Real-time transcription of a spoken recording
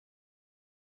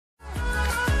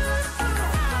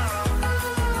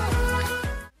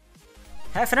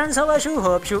Hey friends, how are you?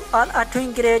 Hope you all are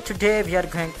doing great. Today we are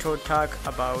going to talk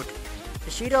about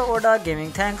Eiichiro Oda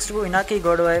giving thanks to Iñaki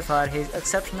Godoy for his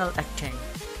exceptional acting.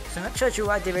 So make sure you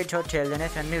watch the video till then.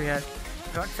 If you're new here,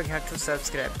 don't forget to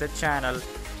subscribe the channel.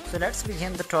 So let's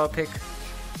begin the topic.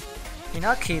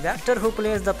 Iñaki, the actor who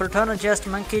plays the protagonist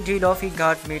Monkey D. Luffy,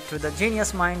 got meet to the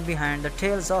genius mind behind the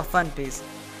tales of One Piece,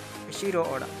 Eiichiro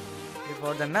Oda,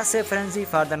 before the massive frenzy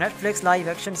for the Netflix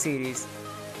live-action series.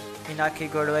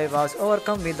 Iñaki Godoy was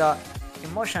overcome with the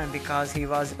emotion because he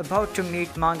was about to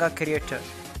meet manga creator,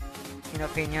 in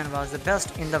opinion was the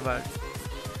best in the world.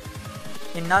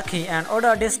 Iñaki and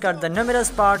Oda discussed the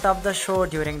numerous parts of the show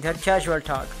during their casual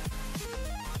talk.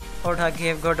 Oda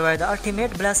gave Godoy the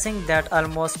ultimate blessing that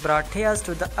almost brought tears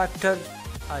to the actor's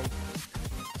eye.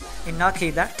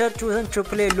 Iñaki, the actor chosen to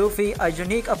play Luffy, a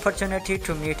unique opportunity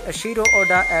to meet Eiichiro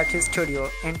Oda at his studio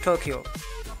in Tokyo,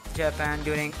 Japan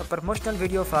during a promotional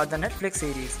video for the Netflix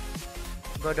series.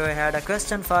 Godoy had a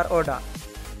question for Oda,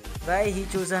 why he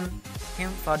chosen him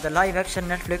for the live-action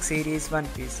Netflix series One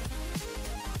Piece.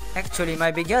 Actually,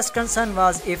 my biggest concern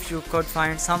was if you could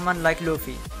find someone like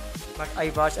Luffy, but I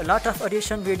watched a lot of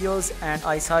audition videos and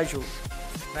I saw you.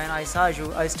 When I saw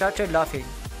you, I started laughing.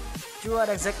 You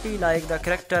are exactly like the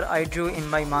character I drew in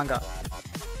my manga.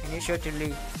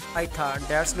 Initially, I thought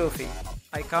that's Luffy.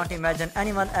 I can't imagine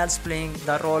anyone else playing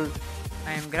the role.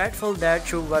 I am grateful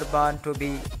that you were born to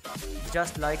be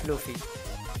just like Luffy.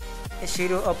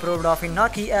 Eiichiro approved of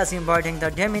Iñaki as embodying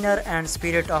the demeanor and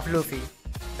spirit of Luffy,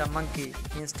 the monkey.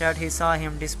 Instead, he saw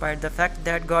him despite the fact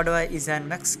that Godoy is an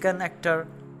Mexican actor,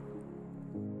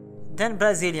 then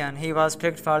Brazilian. He was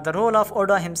picked for the role of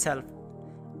Oda himself.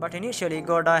 But initially,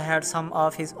 Godoy had some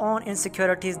of his own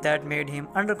insecurities that made him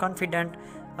underconfident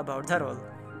about the role.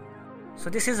 So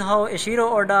this is how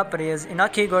Eiichiro Oda praised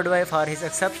Iñaki Godoy for his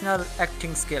exceptional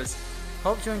acting skills.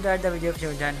 Hope you enjoyed the video. If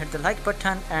you did, hit the like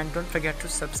button and don't forget to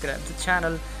subscribe to the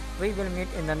channel. We will meet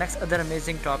in the next other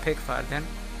amazing topic. For then,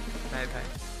 bye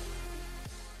bye.